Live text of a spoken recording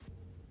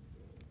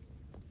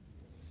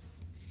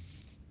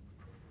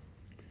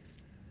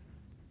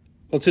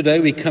Well, today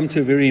we come to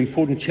a very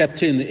important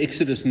chapter in the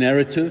Exodus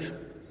narrative.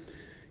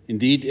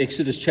 Indeed,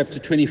 Exodus chapter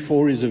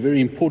 24 is a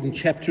very important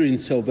chapter in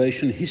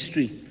salvation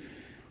history.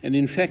 And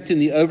in fact, in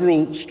the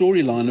overall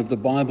storyline of the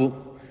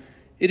Bible,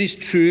 it is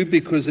true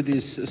because it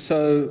is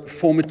so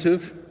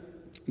formative.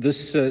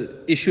 This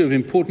issue of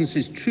importance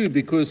is true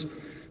because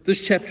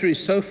this chapter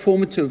is so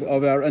formative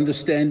of our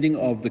understanding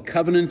of the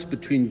covenant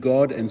between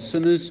God and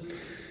sinners,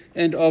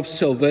 and of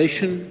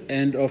salvation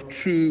and of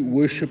true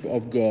worship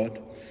of God.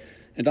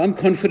 And I'm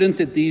confident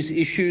that these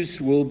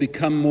issues will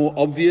become more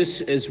obvious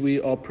as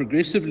we are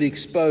progressively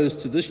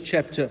exposed to this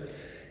chapter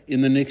in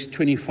the next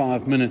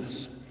 25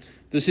 minutes.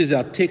 This is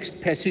our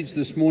text passage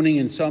this morning,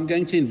 and so I'm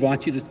going to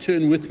invite you to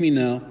turn with me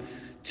now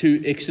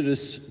to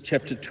Exodus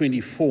chapter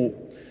 24.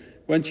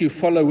 Won't you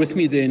follow with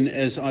me then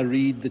as I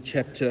read the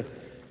chapter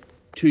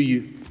to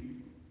you?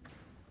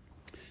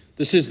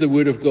 This is the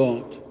word of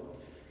God.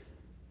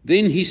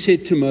 Then he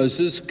said to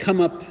Moses, "Come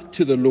up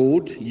to the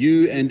Lord,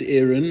 you and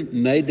Aaron,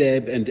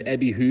 Nadab and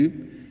Abihu,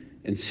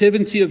 and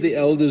 70 of the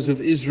elders of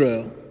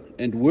Israel,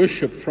 and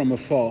worship from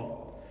afar.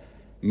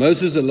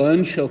 Moses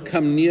alone shall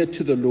come near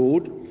to the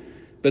Lord,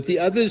 but the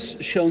others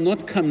shall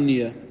not come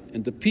near,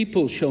 and the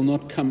people shall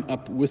not come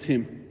up with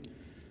him."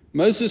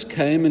 Moses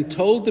came and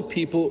told the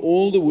people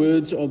all the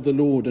words of the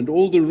Lord and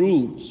all the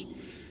rules.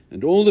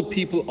 And all the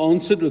people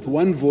answered with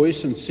one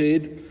voice and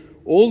said,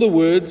 "All the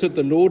words that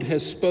the Lord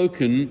has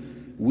spoken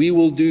we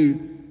will do."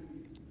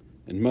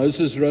 And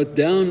Moses wrote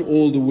down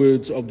all the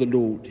words of the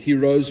Lord. He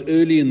rose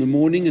early in the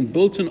morning and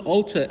built an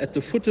altar at the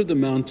foot of the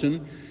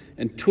mountain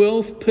and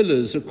 12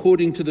 pillars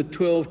according to the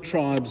 12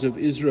 tribes of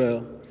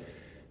Israel.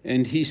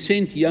 And he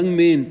sent young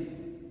men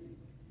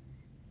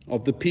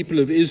of the people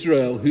of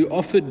Israel who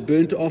offered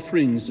burnt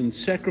offerings and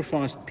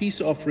sacrificed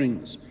peace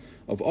offerings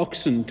of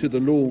oxen to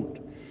the Lord.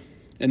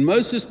 And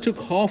Moses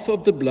took half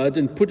of the blood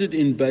and put it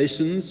in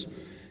basins,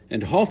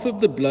 and half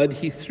of the blood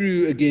he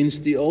threw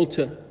against the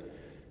altar.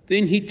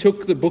 Then he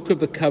took the book of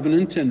the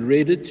covenant and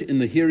read it in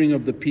the hearing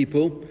of the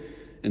people.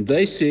 And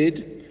they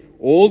said,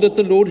 "All that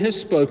the Lord has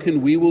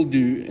spoken we will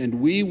do, and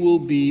we will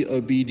be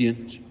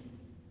obedient."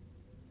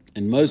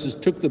 And Moses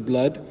took the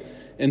blood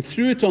and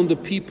threw it on the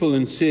people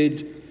and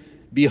said,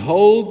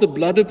 "Behold the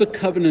blood of the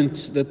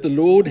covenant that the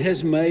Lord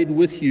has made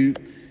with you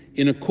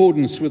in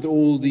accordance with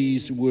all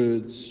these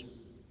words."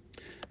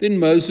 Then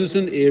Moses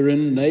and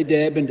Aaron,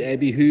 Nadab and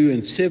Abihu,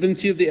 and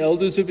 70 of the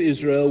elders of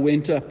Israel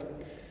went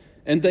up,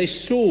 and they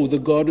saw the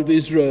God of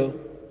Israel.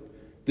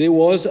 There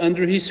was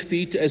under his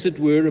feet, as it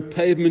were, a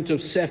pavement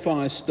of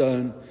sapphire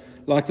stone,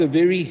 like the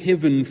very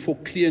heaven for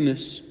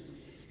clearness.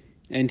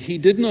 And he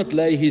did not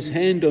lay his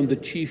hand on the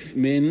chief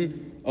men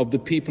of the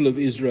people of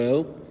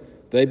Israel.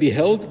 They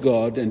beheld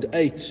God and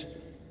ate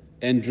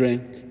and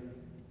drank.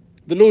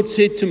 The Lord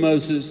said to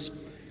Moses,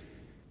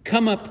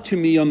 "Come up to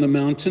me on the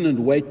mountain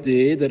and wait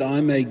there, that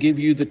I may give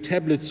you the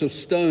tablets of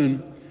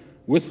stone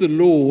with the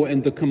law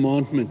and the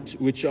commandment,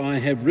 which I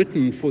have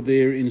written for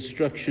their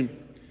instruction."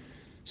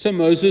 So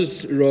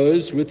Moses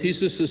rose with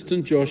his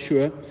assistant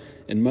Joshua,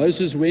 and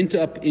Moses went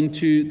up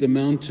into the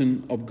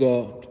mountain of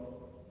God.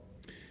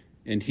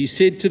 And he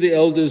said to the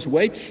elders,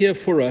 "Wait here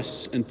for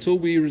us until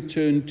we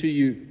return to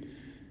you.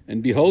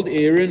 And behold,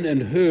 Aaron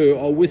and Hur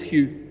are with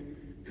you.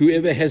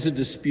 Whoever has a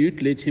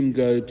dispute, let him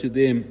go to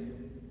them."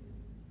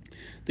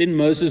 Then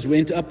Moses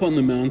went up on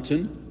the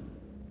mountain,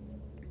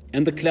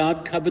 and the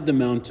cloud covered the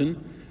mountain.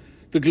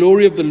 The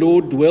glory of the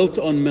Lord dwelt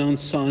on Mount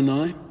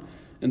Sinai,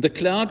 and the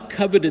cloud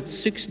covered it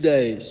 6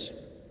 days.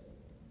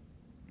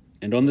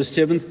 And on the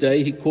 7th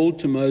day he called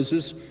to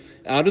Moses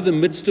out of the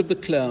midst of the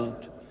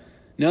cloud.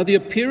 Now the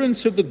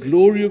appearance of the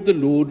glory of the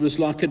Lord was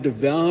like a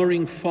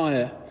devouring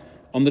fire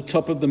on the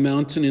top of the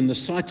mountain in the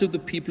sight of the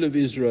people of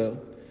Israel.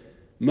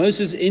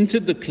 Moses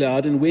entered the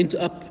cloud and went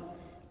up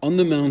on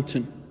the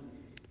mountain.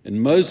 And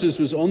Moses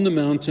was on the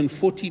mountain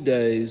 40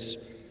 days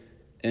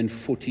and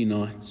 40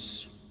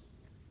 nights.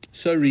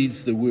 So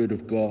reads the word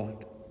of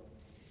God.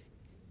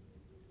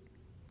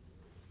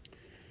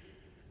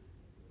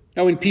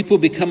 Now, when people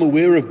become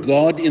aware of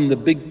God in the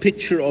big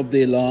picture of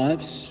their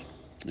lives,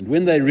 and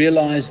when they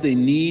realize their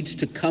need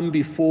to come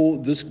before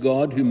this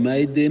God who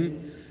made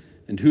them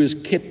and who has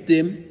kept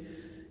them,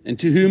 and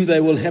to whom they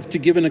will have to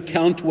give an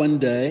account one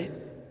day,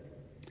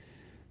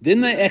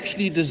 then they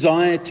actually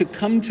desire to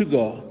come to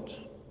God.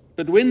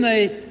 But when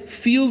they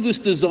feel this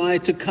desire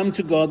to come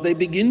to God, they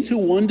begin to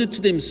wonder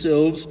to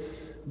themselves,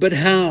 but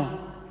how?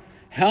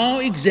 How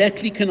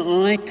exactly can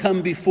I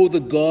come before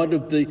the God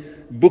of the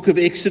book of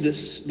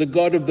Exodus, the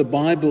God of the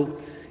Bible,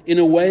 in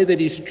a way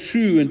that is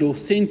true and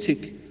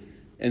authentic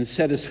and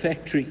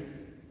satisfactory?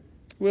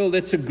 Well,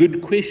 that's a good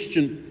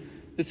question.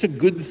 That's a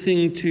good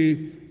thing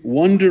to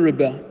wonder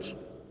about.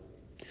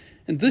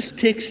 And this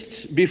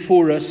text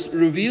before us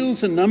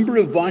reveals a number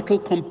of vital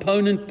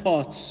component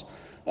parts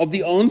of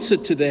the answer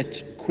to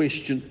that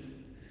question.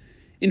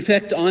 In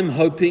fact, I'm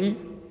hoping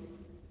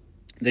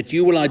that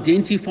you will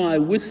identify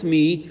with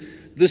me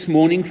this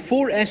morning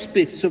 4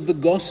 aspects of the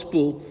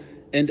gospel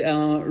and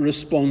our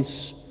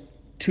response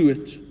to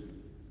it.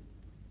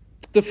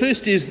 The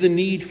first is the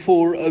need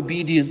for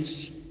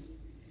obedience.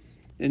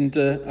 And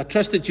I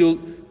trust that you'll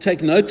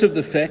take note of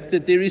the fact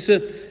that there is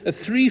a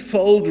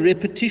threefold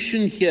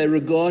repetition here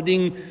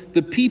regarding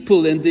the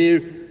people and their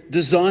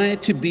desire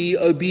to be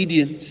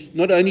obedient.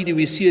 Not only do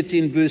we see it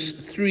in verse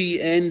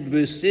 3 and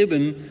verse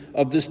 7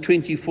 of this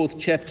 24th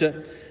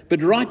chapter,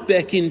 but right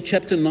back in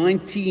chapter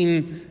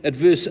 19 at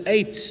verse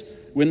 8,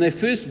 when they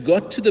first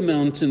got to the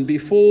mountain,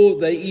 before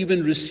they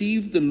even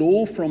received the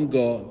law from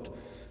God,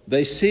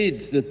 they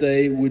said that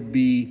they would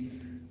be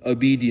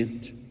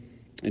obedient.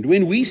 And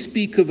when we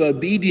speak of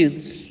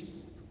obedience,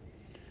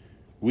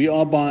 we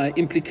are by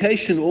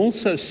implication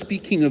also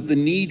speaking of the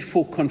need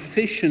for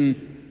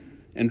confession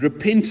and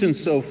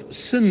repentance of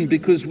sin,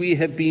 because we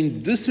have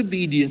been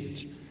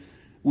disobedient.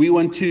 We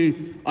want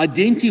to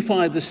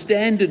identify the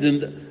standard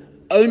and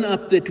own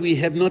up that we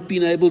have not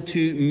been able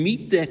to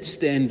meet that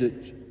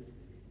standard.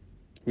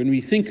 When we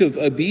think of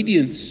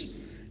obedience,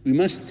 we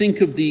must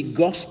think of the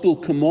gospel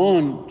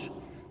command.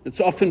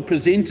 It's often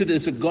presented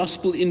as a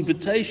gospel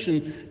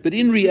invitation, but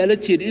in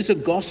reality it is a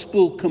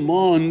gospel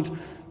command.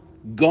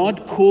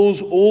 God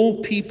calls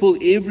all people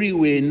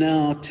everywhere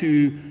now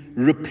to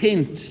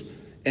repent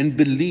and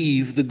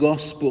believe the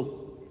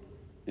gospel.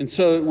 And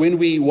so when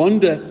we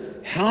wonder,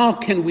 how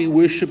can we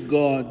worship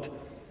God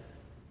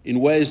in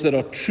ways that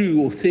are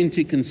true,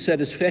 authentic, and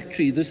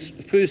satisfactory, this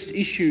first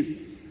issue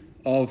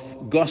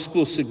of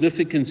gospel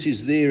significance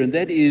is there, and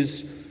that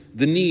is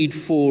the need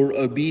for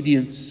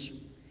obedience.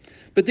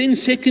 But then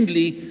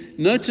secondly,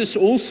 notice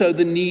also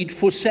the need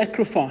for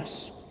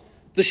sacrifice,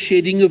 the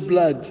shedding of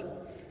blood.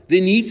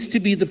 There needs to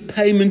be the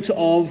payment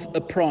of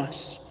a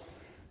price.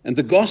 And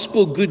the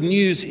gospel good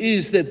news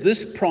is that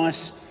this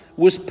price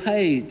was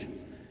paid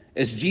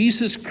as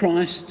Jesus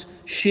Christ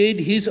shed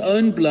his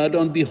own blood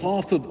on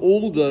behalf of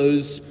all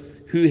those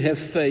who have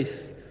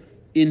faith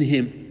in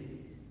him.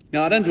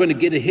 Now, I don't want to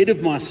get ahead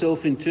of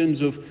myself in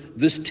terms of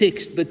this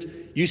text, but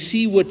you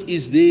see what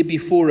is there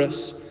before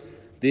us.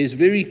 There's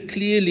very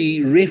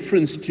clearly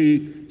reference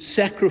to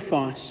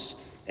sacrifice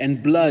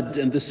and blood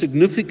and the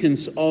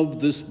significance of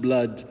this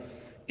blood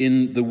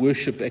in the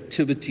worship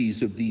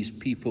activities of these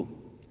people.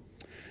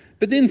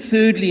 But then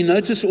thirdly,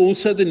 notice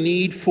also the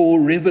need for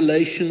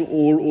revelation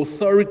or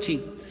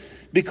authority,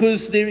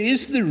 because there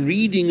is the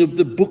reading of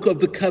the book of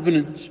the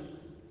covenant.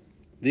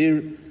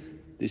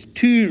 There's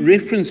two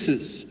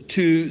references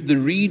to the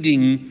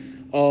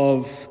reading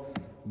of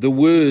the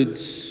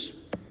words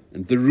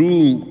and the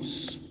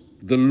rules,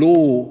 the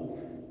law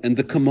and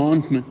the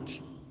commandment.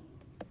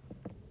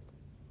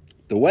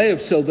 The way of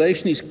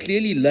salvation is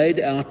clearly laid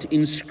out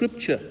in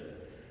Scripture.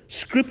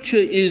 Scripture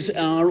is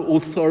our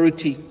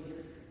authority.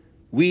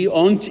 We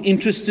aren't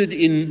interested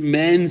in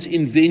man's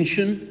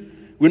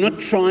invention. We're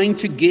not trying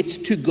to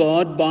get to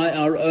God by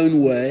our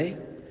own way.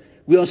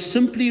 We are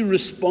simply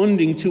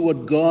responding to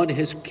what God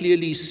has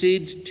clearly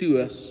said to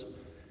us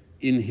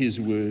in his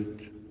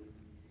word.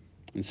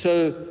 And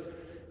so,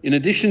 in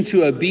addition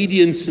to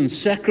obedience and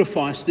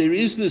sacrifice, there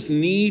is this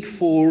need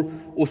for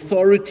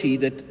authority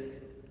that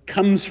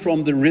comes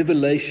from the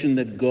revelation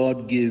that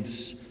God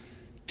gives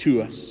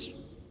to us.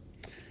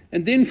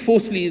 And then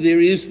fourthly,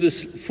 there is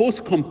this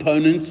fourth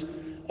component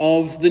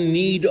of the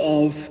need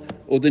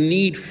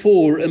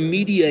for a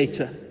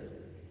mediator.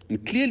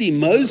 And clearly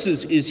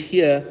Moses is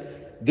here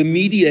the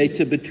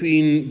mediator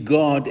between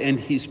God and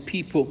his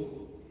people.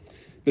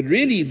 But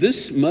really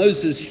this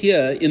Moses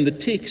here in the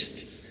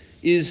text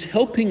is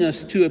helping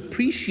us to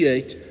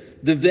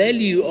appreciate the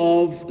value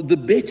of the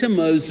better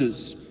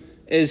Moses,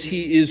 as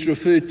he is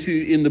referred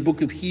to in the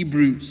book of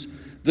Hebrews,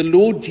 the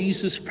Lord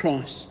Jesus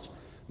Christ,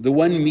 the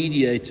one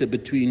mediator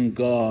between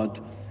God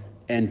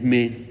and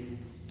men.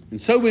 And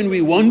so when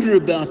we wonder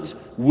about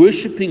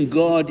worshiping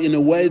God in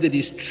a way that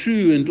is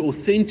true and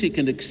authentic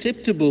and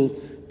acceptable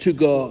to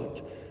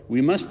God, we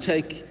must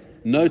take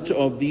note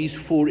of these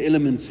four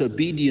elements: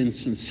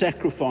 obedience and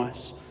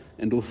sacrifice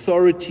and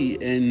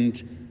authority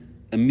and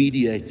a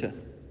mediator.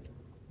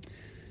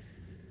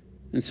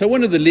 And so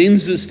one of the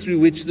lenses through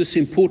which this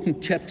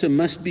important chapter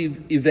must be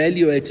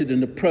evaluated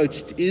and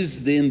approached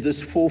is then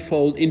this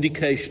fourfold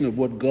indication of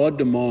what God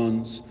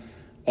demands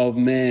of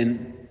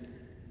man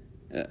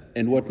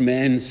and what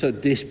man so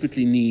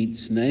desperately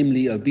needs,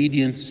 namely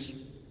obedience,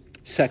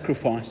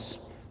 sacrifice,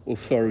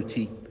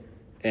 authority,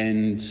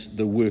 and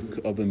the work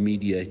of a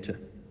mediator.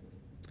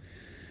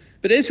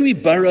 But as we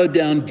burrow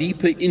down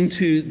deeper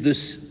into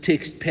this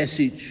text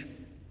passage,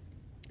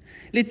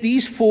 let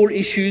these four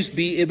issues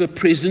be ever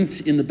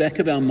present in the back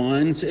of our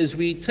minds as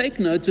we take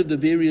note of the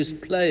various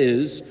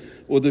players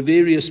or the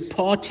various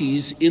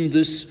parties in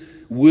this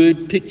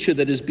word picture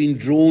that has been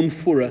drawn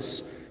for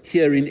us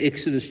here in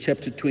Exodus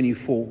chapter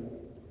 24.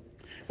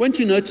 Won't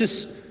you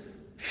notice,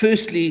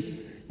 firstly,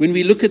 when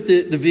we look at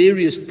the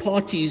various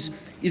parties,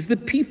 is the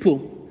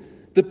people.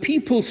 The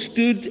people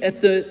stood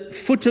at the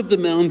foot of the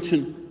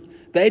mountain.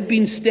 They had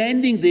been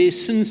standing there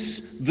since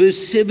verse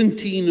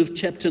 17 of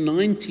chapter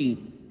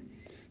 19.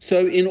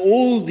 So in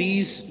all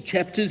these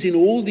chapters, in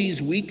all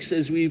these weeks,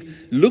 as we've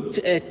looked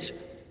at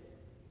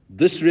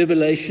this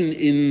revelation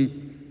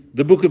in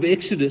the book of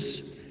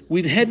Exodus,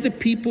 We've had the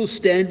people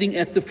standing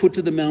at the foot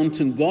of the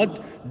mountain.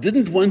 God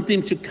didn't want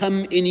them to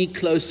come any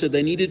closer.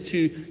 They needed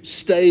to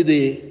stay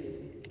there.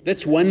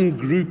 That's one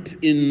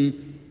group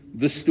in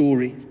the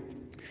story.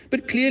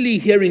 But clearly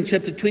here in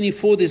chapter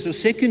 24, there's a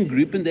second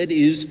group, and that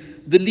is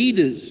the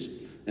leaders.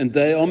 And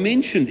they are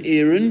mentioned: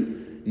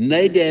 Aaron,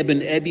 Nadab,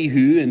 and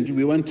Abihu. And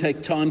we won't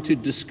take time to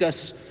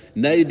discuss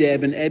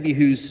Nadab and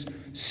Abihu's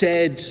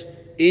sad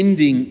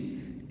ending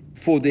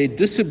for their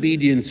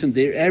disobedience and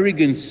their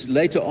arrogance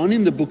later on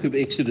in the book of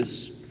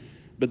Exodus.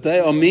 But they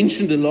are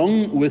mentioned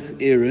along with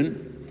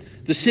Aaron.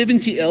 The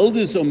 70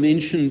 elders are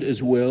mentioned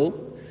as well.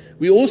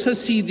 We also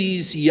see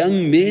these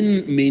young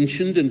men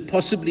mentioned, and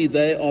possibly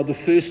they are the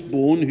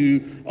firstborn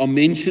who are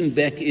mentioned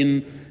back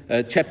in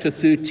chapter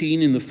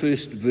 13 in the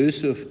first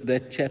verse of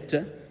that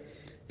chapter.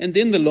 And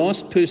then the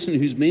last person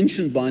who's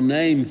mentioned by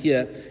name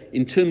here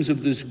in terms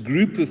of this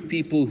group of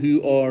people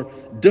who are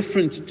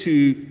different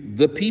to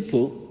the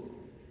people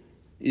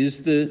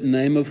is the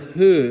name of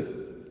Hur.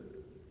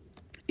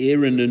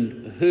 Aaron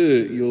and Hur,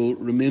 you'll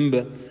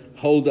remember,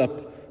 hold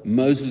up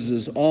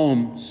Moses'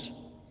 arms.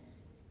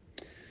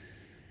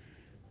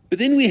 But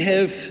then we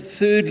have,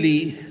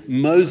 thirdly,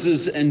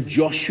 Moses and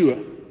Joshua.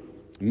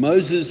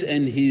 Moses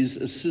and his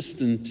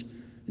assistant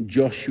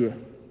Joshua.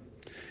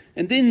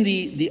 And then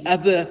the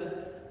other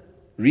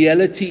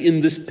reality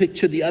in this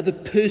picture, the other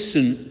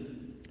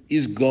person,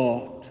 is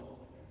God.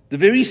 The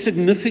very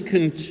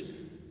significant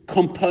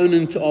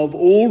component of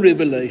all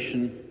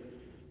revelation,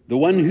 the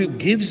one who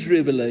gives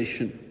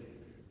revelation,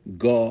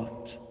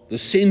 God, the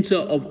center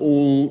of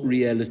all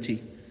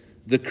reality,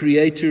 the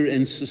creator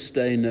and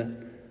sustainer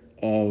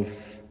of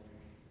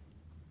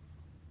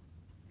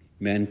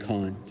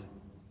mankind.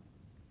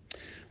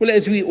 Well,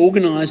 as we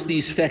organize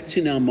these facts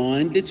in our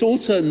mind, let's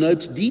also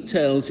note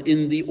details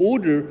in the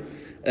order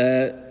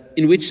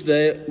in which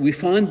we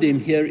find them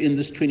here in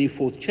this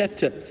 24th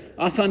chapter.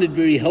 I find it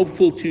very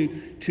helpful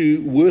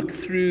to work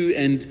through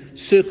and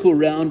circle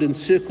round and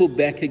circle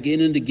back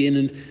again and again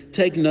and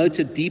take note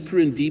at deeper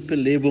and deeper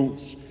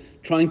levels,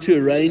 trying to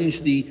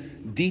arrange the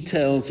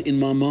details in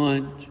my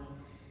mind.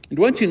 And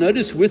won't you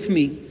notice with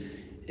me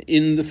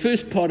in the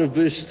first part of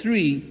verse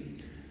 3,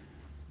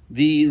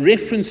 the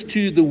reference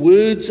to the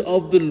words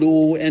of the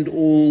law and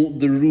all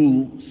the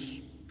rules.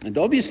 And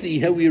obviously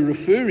here we're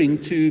referring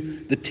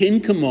to the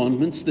 10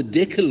 commandments, the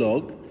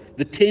Decalogue,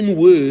 the 10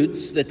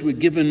 words that were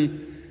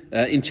given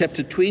in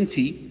chapter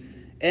 20,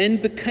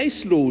 and the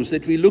case laws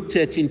that we looked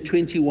at in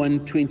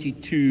 21,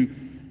 22,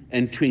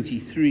 and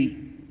 23.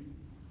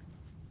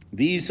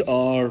 These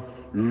are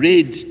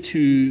read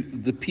to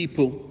the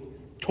people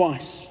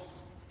twice.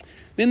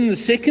 Then in the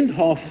second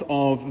half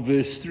of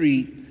verse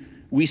 3,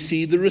 we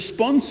see the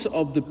response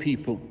of the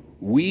people.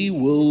 We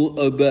will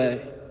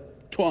obey,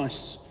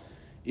 twice.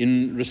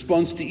 In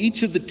response to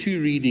each of the two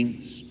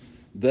readings,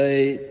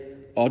 they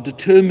are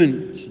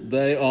determined,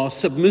 they are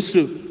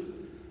submissive,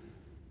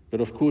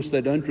 but of course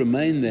they don't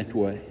remain that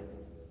way.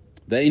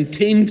 They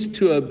intend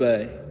to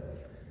obey,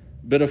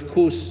 but of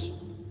course,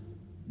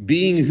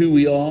 being who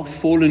we are,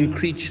 fallen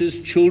creatures,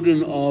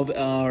 children of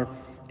our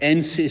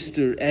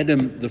ancestor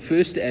Adam, the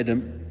first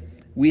Adam,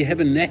 we have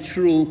a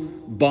natural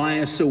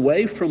bias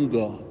away from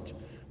God.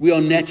 We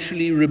are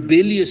naturally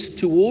rebellious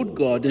toward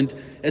God, and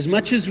as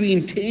much as we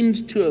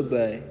intend to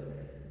obey,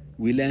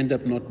 we'll end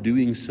up not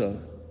doing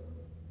so.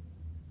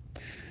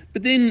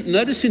 But then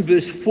notice in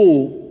verse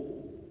 4,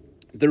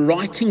 the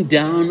writing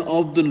down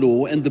of the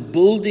law and the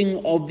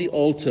building of the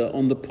altar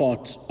on the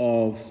part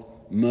of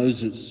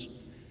Moses.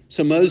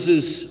 So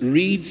Moses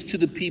reads to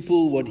the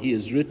people what he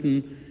has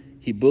written.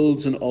 He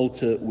builds an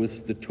altar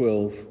with the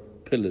 12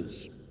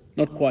 pillars.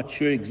 Not quite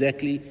sure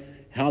exactly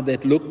how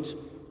that looked.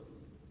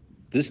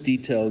 This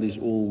detail is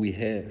all we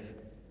have.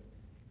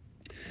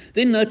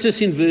 Then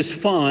notice in verse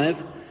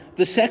 5,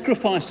 the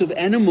sacrifice of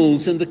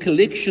animals and the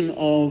collection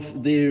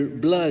of their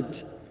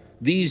blood.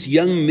 These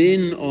young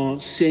men are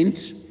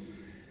sent.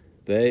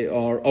 They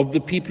are of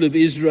the people of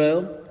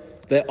Israel.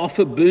 They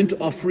offer burnt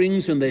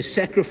offerings and they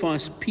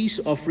sacrifice peace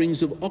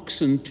offerings of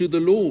oxen to the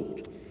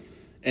Lord.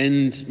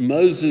 And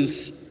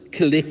Moses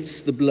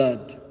collects the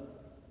blood.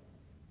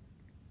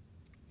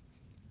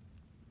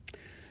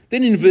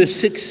 Then in verse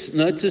 6,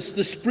 notice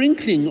the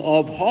sprinkling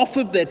of half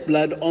of that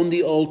blood on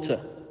the altar.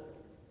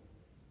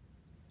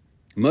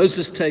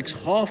 Moses takes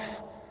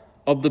half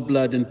of the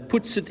blood and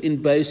puts it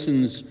in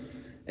basins,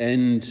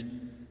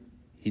 and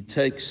he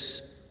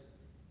takes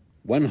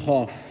one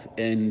half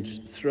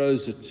and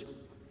throws it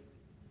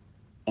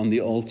on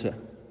the altar.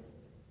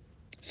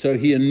 So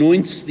he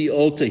anoints the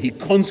altar, he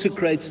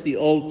consecrates the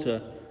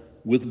altar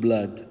with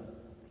blood,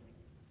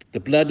 the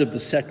blood of the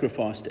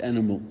sacrificed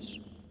animals.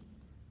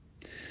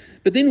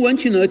 But then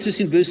won't you notice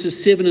in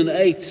verses 7 and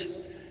 8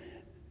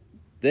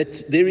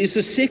 that there is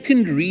a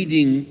second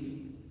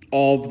reading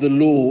of the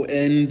law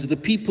and the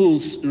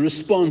people's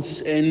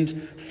response,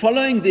 and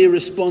following their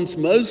response,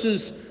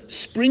 Moses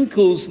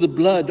sprinkles the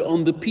blood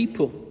on the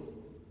people.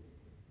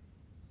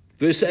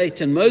 Verse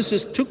 8, and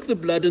Moses took the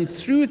blood and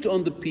threw it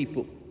on the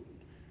people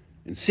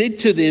and said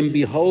to them,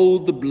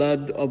 behold the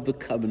blood of the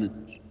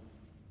covenant.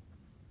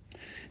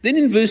 Then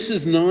in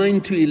verses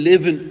 9 to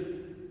 11,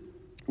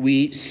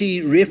 we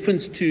see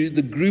reference to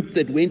the group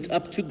that went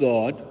up to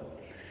God.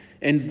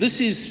 And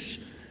this is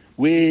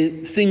where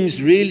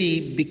things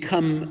really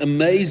become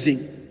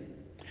amazing,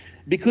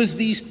 because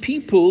these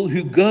people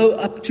who go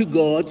up to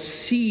God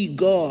see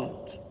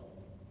God.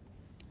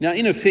 Now,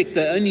 in effect,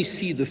 they only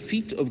see the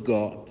feet of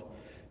God,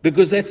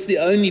 because that's the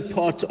only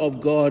part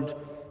of God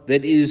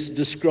that is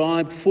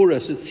described for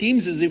us. It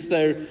seems as if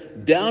they're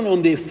down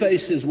on their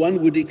face, as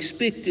one would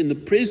expect in the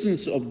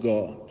presence of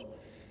God.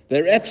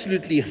 They're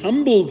absolutely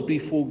humbled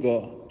before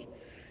God.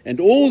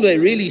 And all they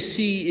really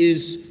see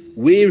is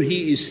where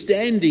he is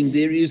standing.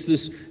 There is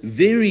this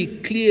very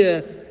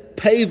clear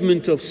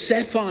pavement of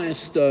sapphire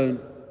stone,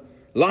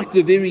 like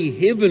the very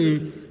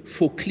heaven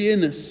for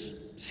clearness.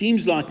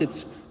 Seems like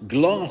it's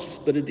glass,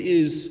 but it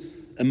is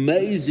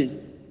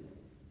amazing.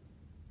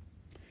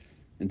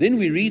 And then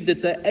we read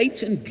that they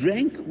ate and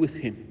drank with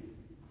him.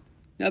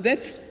 Now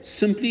that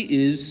simply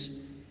is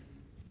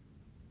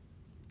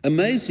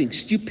amazing,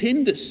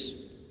 stupendous.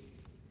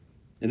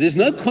 And there's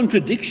no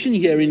contradiction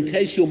here, in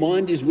case your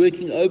mind is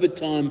working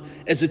overtime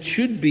as it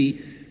should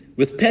be,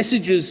 with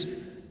passages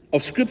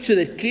of Scripture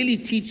that clearly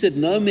teach that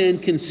no man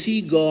can see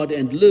God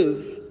and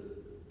live.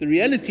 The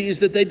reality is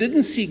that they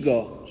didn't see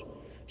God.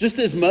 Just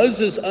as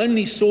Moses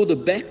only saw the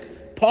back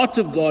part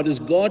of God as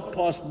God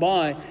passed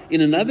by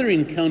in another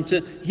encounter,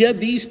 here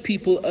these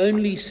people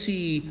only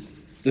see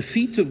the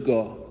feet of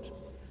God.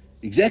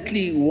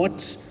 Exactly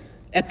what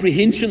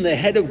apprehension they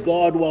had of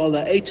God while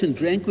they ate and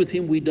drank with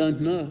him, we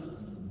don't know.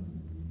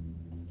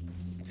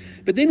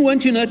 But then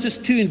won't you notice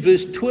too, in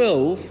verse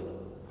 12,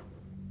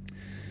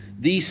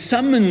 the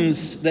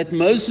summons that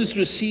Moses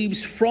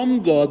receives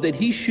from God that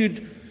he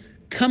should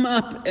come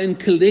up and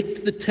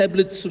collect the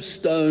tablets of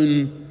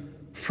stone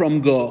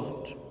from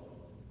God.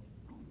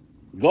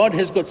 God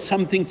has got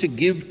something to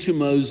give to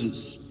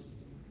Moses.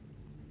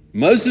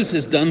 Moses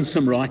has done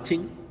some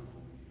writing,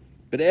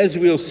 but as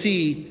we'll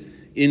see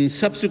in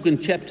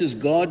subsequent chapters,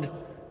 God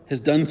has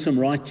done some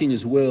writing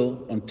as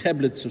well on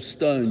tablets of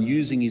stone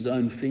using his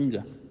own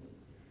finger.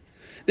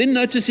 Then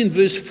notice in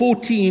verse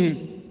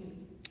 14,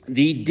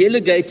 the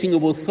delegating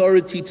of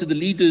authority to the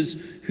leaders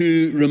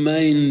who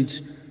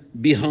remained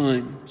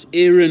behind,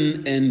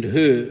 Aaron and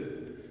Hur.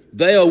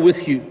 They are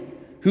with you.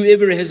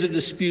 Whoever has a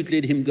dispute,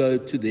 let him go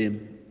to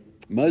them.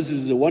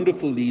 Moses is a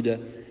wonderful leader.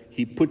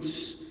 He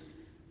puts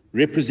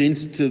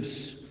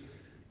representatives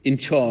in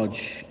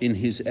charge in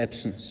his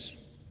absence.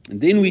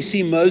 And then we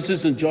see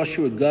Moses and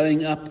Joshua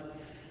going up.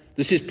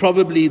 This is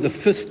probably the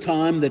 5th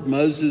time that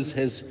Moses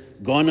has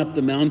gone up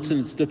the mountain.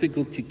 It's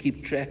difficult to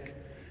keep track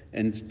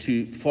and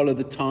to follow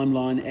the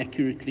timeline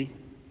accurately.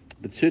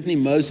 But certainly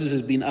Moses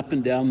has been up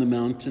and down the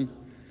mountain,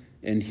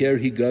 and here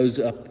he goes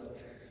up.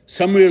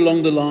 Somewhere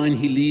along the line,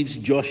 he leaves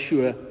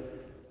Joshua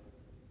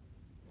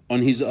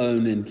on his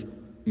own, and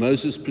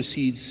Moses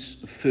proceeds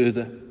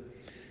further.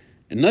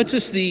 And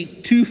notice the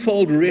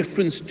twofold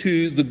reference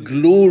to the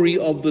glory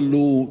of the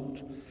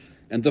Lord,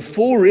 and the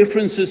 4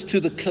 references to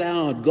the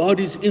cloud. God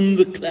is in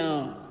the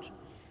cloud.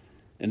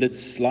 And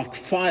it's like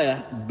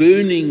fire,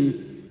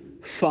 burning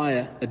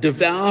fire, a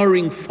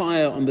devouring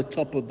fire on the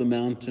top of the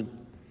mountain.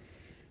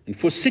 And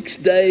for 6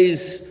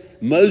 days,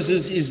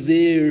 Moses is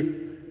there,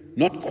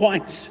 not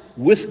quite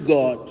with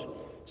God,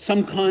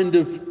 some kind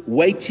of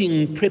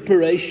waiting,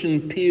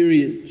 preparation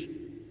period.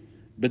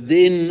 But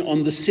then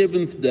on the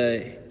 7th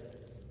day,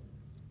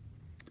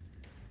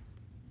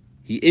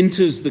 he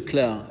enters the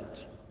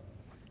cloud,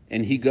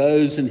 and he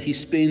goes and he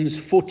spends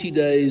 40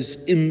 days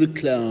in the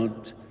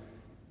cloud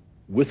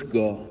with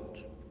God.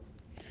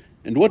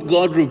 And what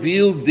God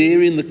revealed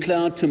there in the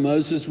cloud to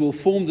Moses will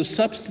form the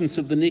substance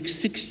of the next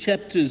 6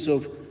 chapters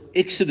of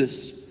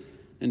Exodus,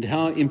 and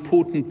how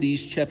important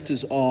these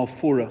chapters are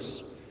for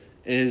us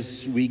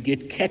as we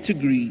get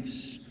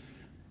categories,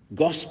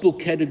 gospel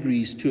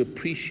categories, to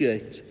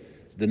appreciate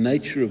the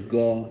nature of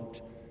God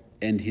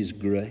and his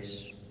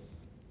grace.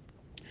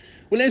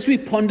 Well, as we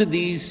ponder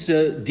these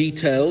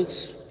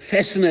details,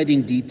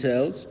 fascinating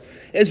details,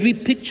 as we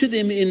picture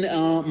them in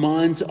our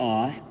mind's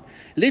eye,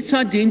 let's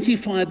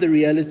identify the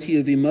reality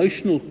of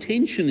emotional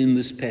tension in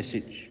this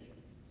passage.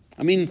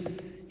 I mean,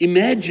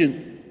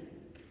 imagine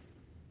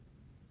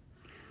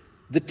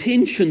the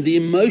tension, the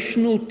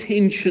emotional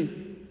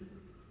tension.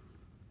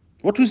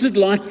 What was it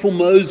like for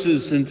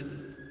Moses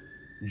and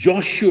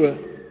Joshua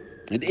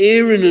and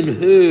Aaron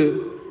and Hur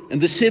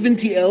and the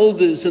 70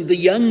 elders and the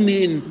young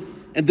men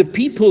and the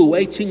people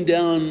waiting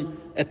down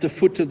at the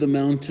foot of the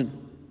mountain?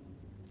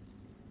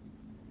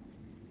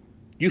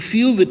 You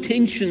feel the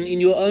tension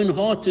in your own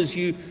heart as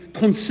you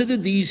consider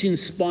these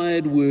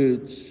inspired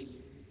words.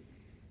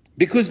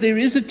 Because there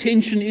is a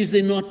tension, is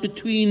there not,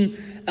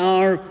 between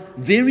our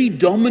very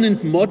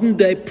dominant modern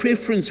day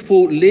preference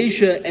for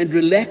leisure and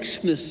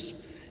relaxedness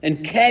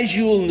and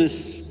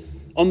casualness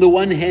on the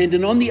one hand,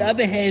 and on the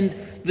other hand,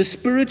 the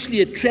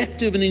spiritually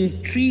attractive and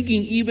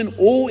intriguing, even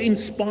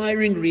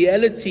awe-inspiring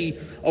reality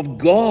of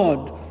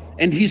God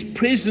and his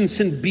presence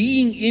and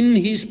being in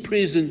his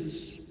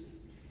presence,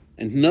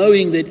 and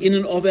knowing that in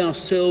and of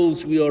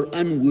ourselves we are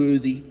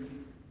unworthy.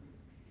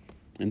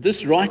 And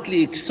this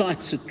rightly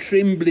excites a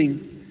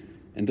trembling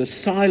and a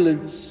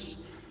silence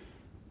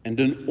and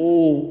an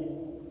awe,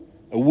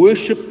 a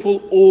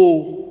worshipful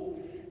awe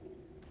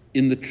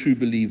in the true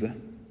believer.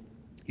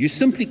 You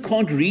simply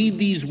can't read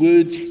these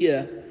words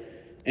here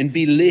and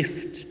be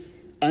left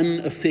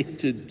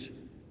unaffected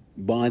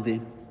by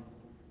them.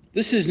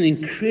 This is an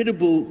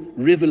incredible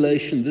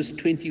revelation, this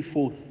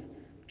 24th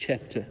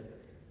chapter.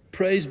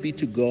 Praise be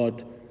to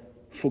God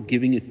for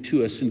giving it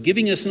to us and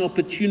giving us an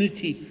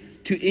opportunity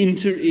to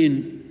enter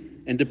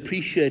in and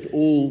appreciate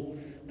all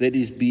that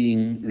is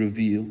being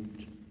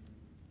revealed.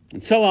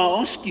 And so I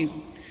ask you,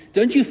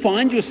 don't you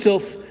find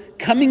yourself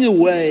coming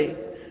away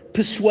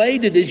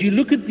persuaded as you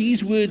look at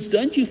these words?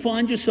 Don't you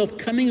find yourself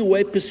coming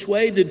away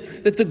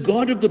persuaded that the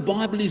God of the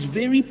Bible is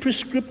very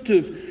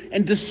prescriptive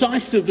and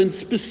decisive and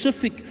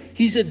specific?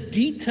 He's a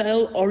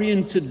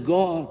detail-oriented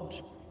God.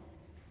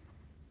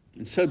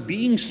 And so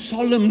being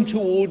solemn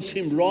towards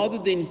him rather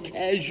than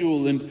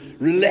casual and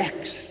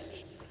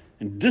relaxed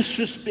and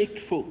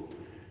disrespectful,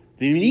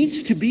 there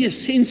needs to be a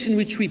sense in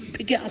which we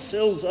pick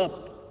ourselves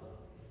up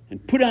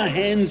and put our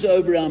hands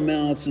over our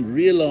mouths and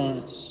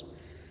realize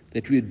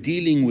that we're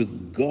dealing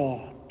with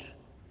God,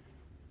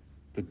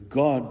 the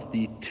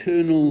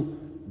eternal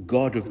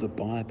God of the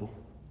Bible.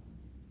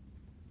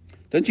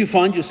 Don't you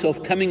find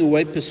yourself coming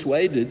away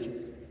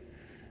persuaded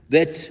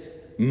that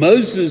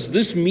Moses,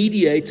 this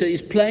mediator,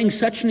 is playing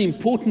such an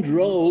important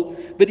role,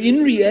 but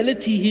in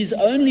reality he's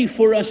only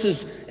for us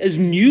as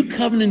new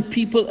covenant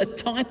people a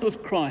type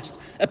of Christ,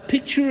 a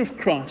picture of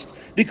Christ,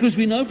 because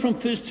we know from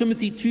 1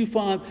 Timothy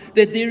 2:5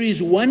 that there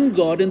is one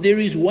God and there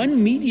is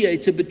one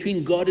mediator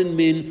between God and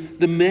men,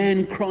 the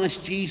man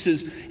Christ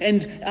Jesus.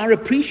 And our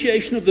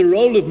appreciation of the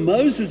role of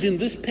Moses in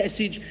this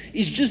passage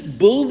is just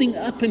building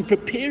up and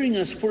preparing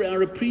us for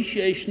our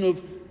appreciation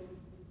of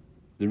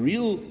the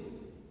real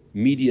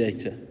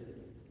mediator,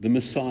 the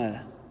Messiah,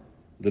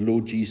 the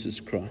Lord Jesus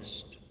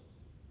Christ.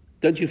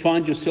 Don't you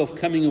find yourself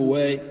coming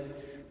away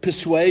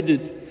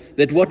persuaded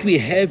that what we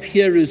have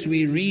here as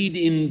we read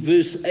in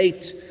verse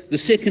 8, the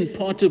second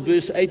part of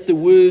verse 8, the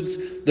words,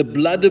 the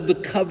blood of the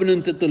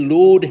covenant that the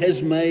Lord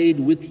has made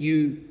with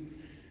you.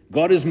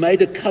 God has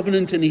made a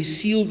covenant and he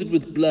sealed it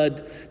with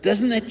blood.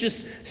 Doesn't that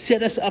just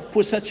set us up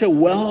for such a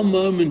wow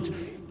moment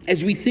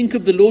as we think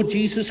of the Lord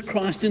Jesus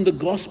Christ in the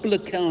gospel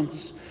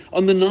accounts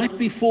on the night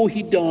before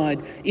he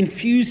died,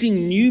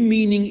 infusing new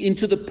meaning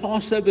into the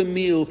Passover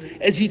meal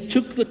as he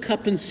took the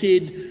cup and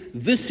said,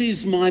 "This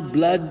is my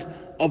blood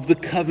of the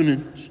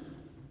covenant."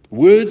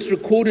 Words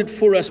recorded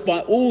for us by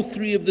all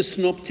three of the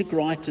synoptic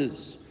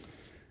writers,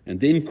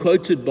 and then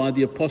quoted by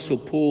the Apostle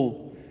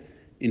Paul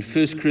in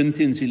 1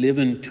 Corinthians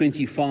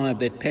 11:25,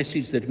 that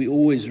passage that we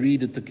always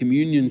read at the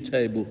communion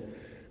table,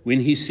 when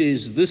he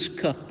says, "This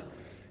cup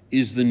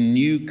is the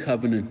new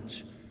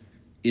covenant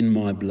in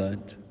my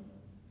blood."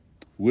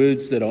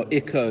 Words that are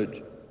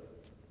echoed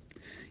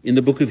in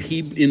the book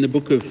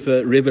of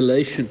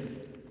Revelation.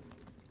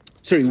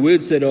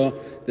 Words that are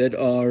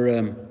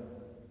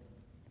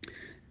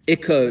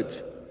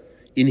echoed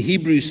in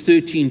Hebrews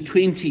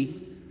 13:20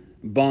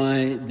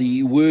 by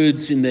the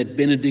words in that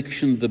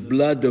benediction, the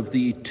blood of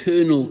the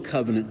eternal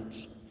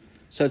covenant.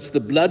 So it's the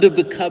blood of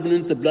the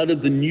covenant, the blood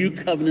of the new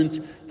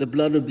covenant, the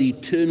blood of the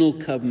eternal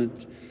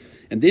covenant.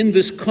 And then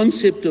this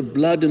concept of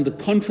blood and the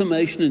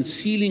confirmation and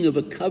sealing of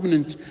a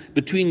covenant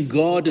between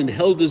God and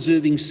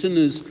hell-deserving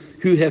sinners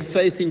who have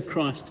faith in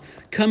Christ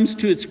comes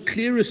to its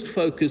clearest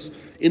focus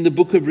in the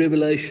book of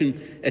Revelation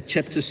at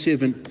chapter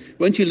 7.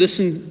 Won't you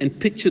listen and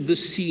picture this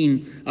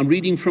scene? I'm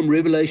reading from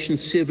Revelation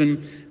 7,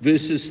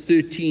 verses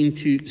 13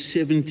 to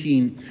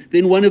 17.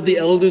 Then one of the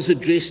elders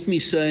addressed me,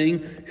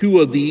 saying, "Who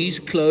are these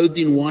clothed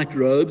in white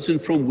robes,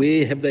 and from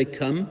where have they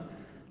come?"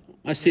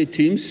 I said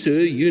to him,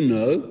 "Sir, you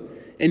know."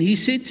 And he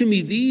said to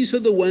me, "These are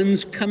the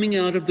ones coming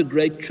out of the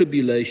great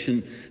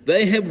tribulation.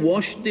 They have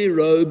washed their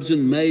robes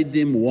and made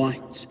them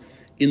white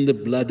in the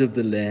blood of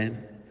the Lamb.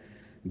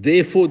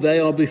 Therefore they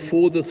are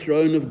before the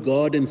throne of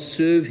God and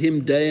serve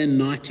him day and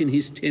night in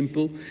his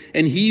temple.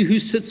 And he who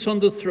sits on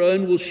the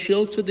throne will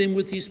shelter them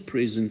with his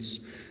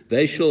presence.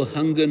 They shall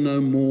hunger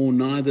no more,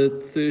 neither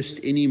thirst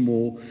any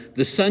more.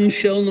 The sun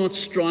shall not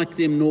strike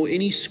them, nor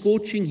any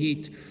scorching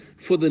heat,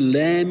 for the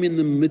Lamb in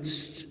the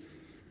midst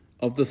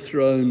of the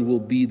throne will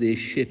be their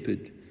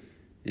shepherd,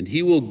 and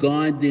he will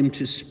guide them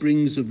to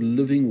springs of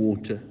living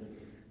water,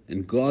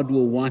 and God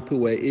will wipe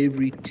away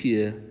every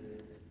tear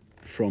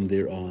from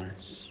their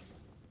eyes."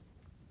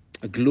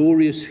 A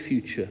glorious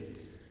future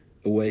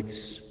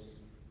awaits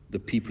the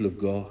people of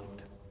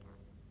God.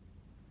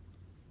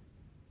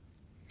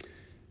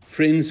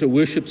 Friends, a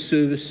worship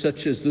service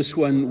such as this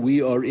one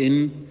we are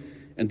in,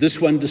 and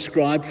this one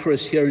described for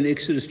us here in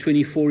Exodus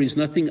 24, is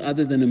nothing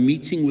other than a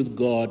meeting with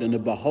God and a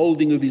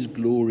beholding of his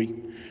glory.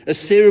 A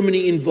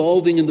ceremony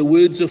involving, in the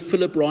words of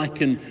Philip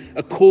Ryken,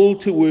 a call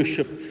to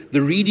worship,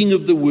 the reading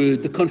of the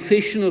word, the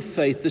confession of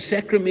faith, the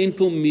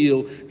sacramental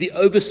meal, the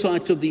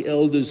oversight of the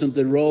elders, and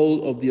the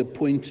role of the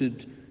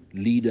appointed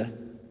leader.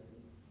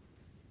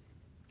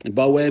 And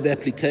by way of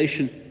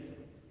application,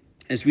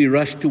 as we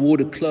rush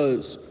toward a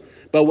close,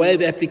 By way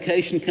of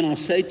application, can I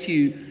say to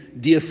you,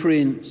 dear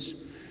friends,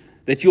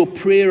 that your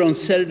prayer on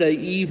Saturday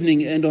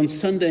evening and on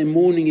Sunday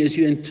morning as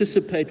you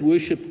anticipate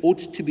worship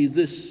ought to be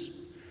this: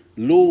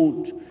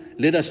 Lord,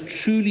 let us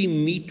truly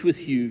meet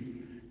with you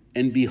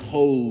and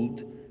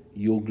behold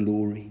your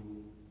glory.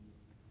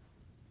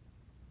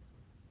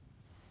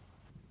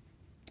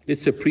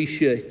 Let's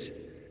appreciate,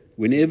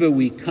 whenever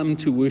we come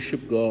to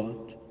worship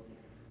God,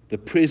 the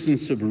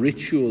presence of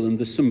ritual and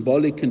the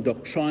symbolic and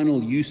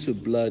doctrinal use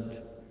of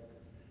blood.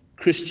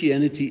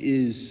 Christianity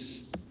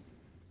is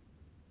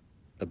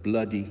a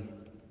bloody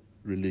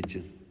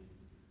religion.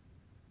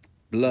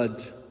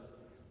 Blood,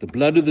 the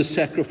blood of the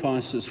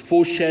sacrifices,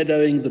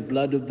 foreshadowing the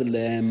blood of the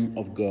Lamb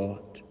of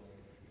God.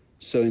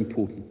 So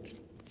important.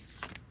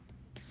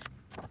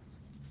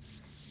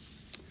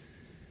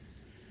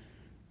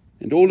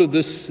 And all of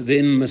this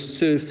then must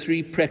serve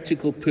three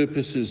practical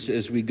purposes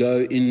as we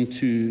go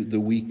into the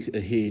week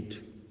ahead.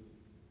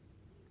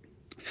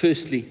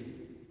 Firstly,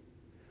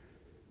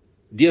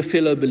 dear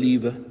fellow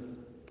believer,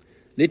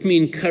 let me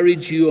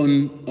encourage you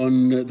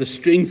on the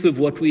strength of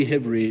what we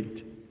have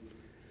read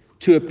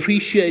to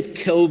appreciate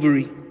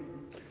Calvary,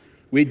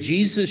 where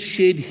Jesus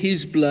shed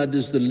his blood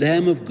as the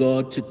Lamb of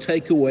God to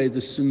take away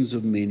the sins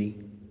of many.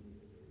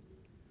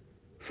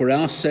 For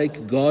our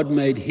sake, God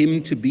made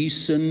him to be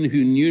sin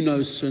who knew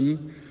no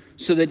sin,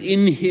 so that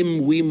in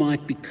him we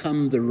might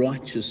become the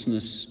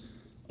righteousness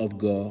of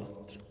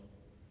God.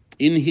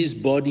 In his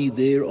body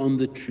there on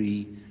the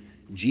tree,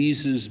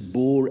 Jesus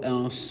bore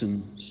our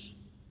sins.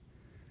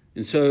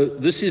 And so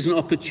this is an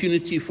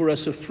opportunity for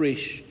us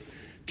afresh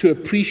to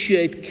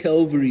appreciate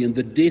Calvary and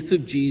the death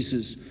of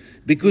Jesus,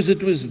 because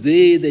it was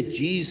there that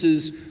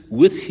Jesus,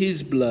 with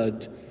his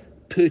blood,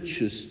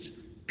 purchased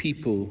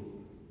people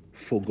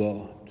for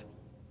God.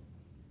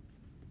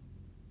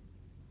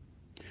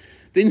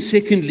 Then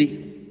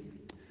secondly,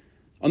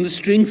 on the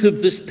strength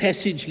of this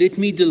passage, let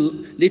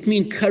me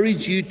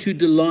encourage you to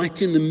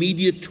delight in the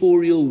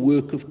mediatorial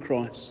work of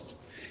Christ.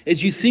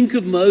 As you think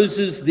of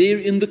Moses there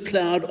in the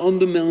cloud on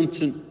the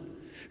mountain,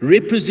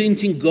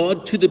 representing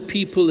God to the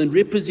people and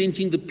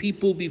representing the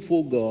people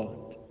before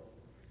God,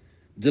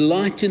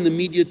 delight in the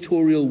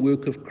mediatorial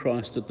work of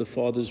Christ at the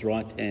Father's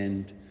right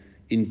hand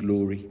in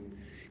glory.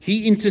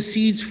 He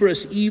intercedes for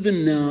us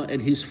even now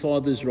at his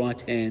Father's right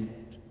hand.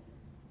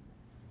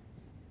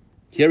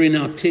 Here in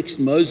our text,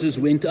 Moses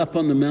went up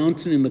on the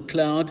mountain in the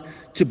cloud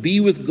to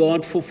be with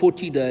God for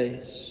 40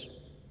 days.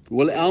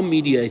 Well, our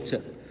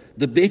mediator,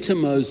 the better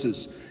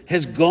Moses,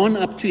 has gone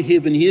up to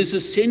heaven. He has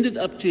ascended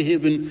up to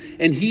heaven,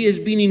 and he has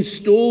been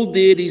installed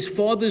there at his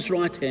Father's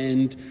right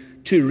hand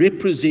to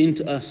represent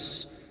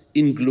us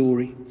in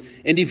glory.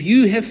 And if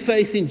you have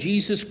faith in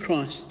Jesus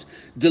Christ,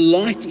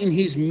 delight in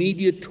his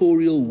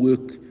mediatorial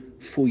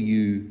work for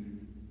you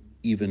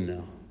even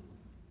now.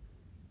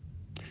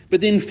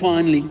 But then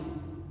finally,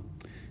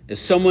 as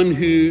someone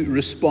who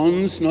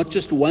responds not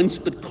just once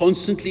but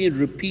constantly and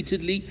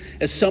repeatedly,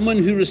 as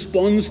someone who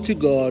responds to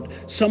God,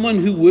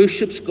 someone who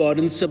worships God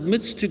and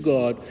submits to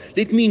God,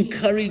 let me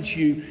encourage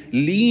you,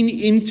 lean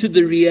into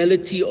the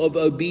reality of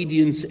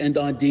obedience and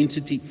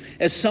identity.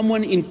 As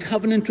someone in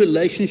covenant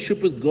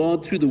relationship with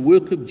God through the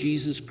work of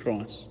Jesus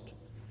Christ,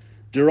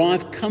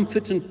 derive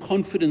comfort and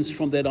confidence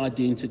from that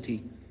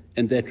identity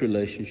and that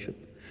relationship.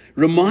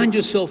 Remind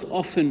yourself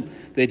often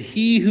that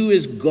he who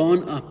has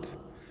gone up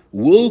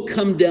will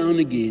come down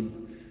again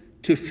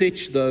to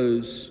fetch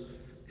those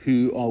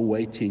who are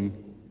waiting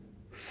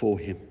for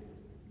him.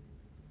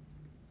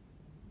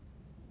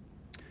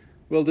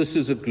 Well, this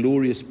is a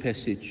glorious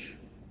passage.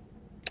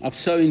 I've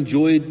so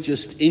enjoyed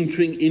just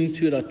entering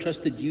into it. I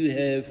trust that you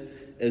have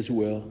as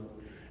well.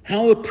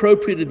 How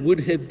appropriate it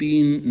would have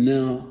been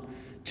now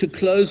to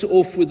close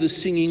off with the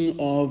singing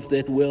of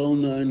that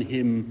well-known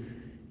hymn,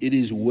 "It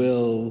is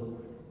well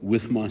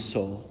with my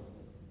soul."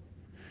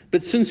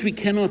 But since we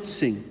cannot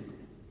sing,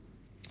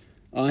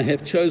 I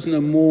have chosen a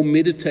more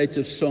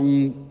meditative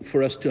song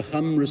for us to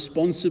hum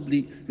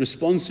responsively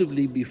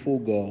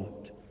before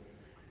God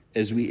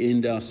as we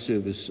end our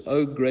service.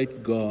 O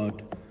great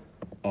God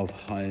of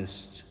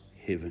highest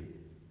heaven.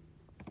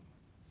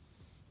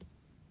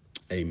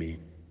 Amen.